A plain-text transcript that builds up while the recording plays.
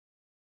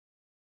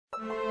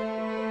I'm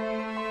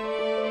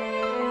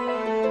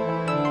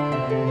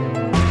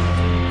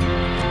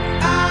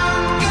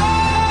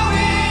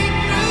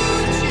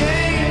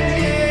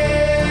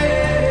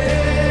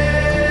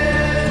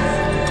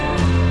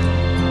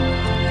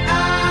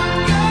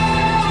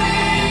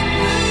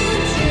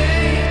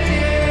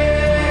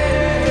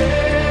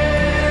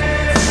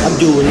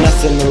doing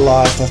nothing in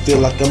life, I feel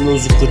like I'm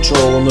losing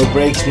control. No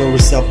brakes, no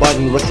reset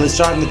button, reckless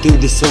driving through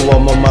this, so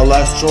I'm on my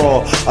last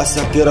straw. I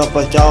suck it up,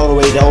 I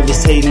tolerate all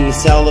this hating and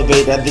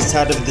salivate. At the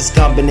side of this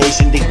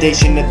combination,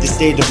 dictation at the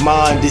state of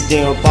mind is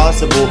near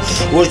impossible.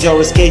 Words are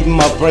escaping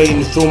my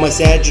brain through my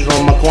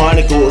sagittal. My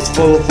chronicle is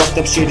full of fucked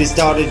up shit. It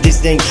started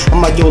this thing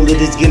on my toilet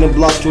is getting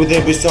blocked with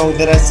every song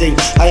that I sing.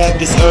 I have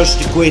this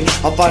urge to quit,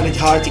 I find it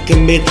hard to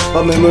commit,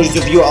 but memories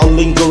of you are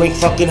lingering,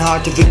 fucking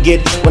hard to forget.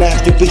 When I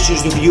have two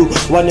pictures of you,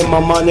 one in my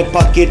mind and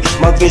pocket,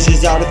 my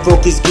vision's out of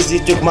focus cause you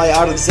took my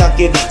out of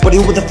socket. But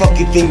who the fuck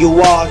you think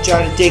you are,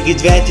 trying to take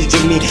advantage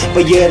of me?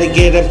 But yet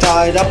again I'm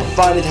tired up, I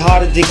find it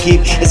harder to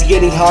keep. It's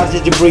getting harder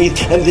to breathe,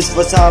 and this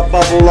facade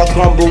bubble I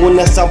crumble when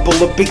I sample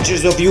the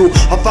pictures of you.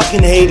 I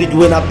fucking hate it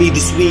when I be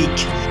this weak.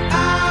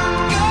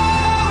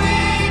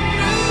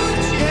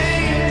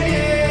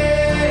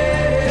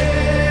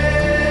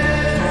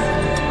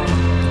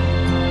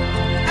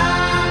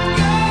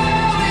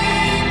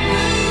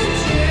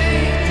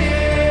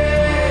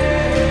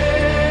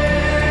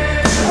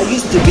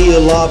 To be a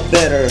lot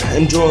better,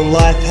 enjoying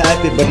life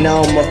happy, but now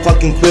I'm a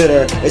fucking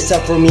quitter. It's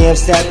up for me, I'm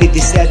snappy,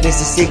 this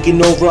sadness is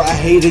taking over. I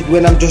hate it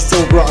when I'm just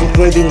sober, I'm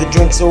craving the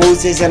drink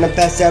Soosource, and I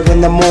pass out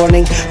in the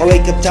morning. I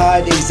wake up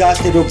tired,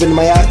 exhausted, open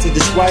my eyes to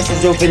this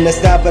crisis, open the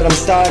snap, but I'm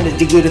starting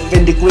to get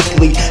offended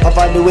quickly. I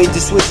find a way to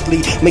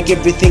swiftly make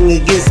everything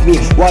against me.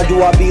 Why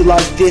do I be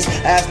like this?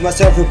 I ask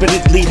myself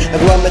repeatedly.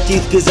 I grind my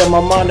teeth cause in my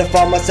mind I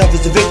find myself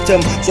as a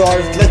victim. So I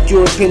reflect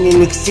your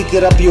opinion and stick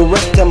it up your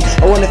rectum.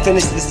 I wanna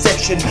finish this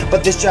section,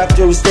 but this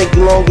chapter is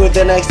taking longer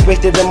than I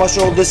expected, and my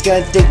shoulders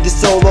can't take the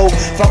solo.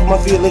 Fuck, my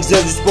feelings,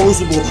 they're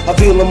disposable. I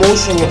feel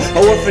emotional,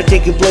 I work for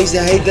taking place.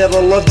 I hate that I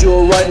loved you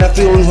alright, not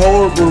feeling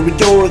horrible.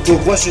 Rhetorical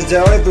questions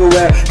are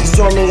everywhere,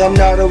 storming, I'm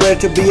not aware.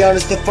 To be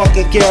honest, the fuck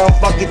I care, I'm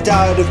fucking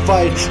tired of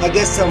fight. I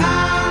guess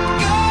I'm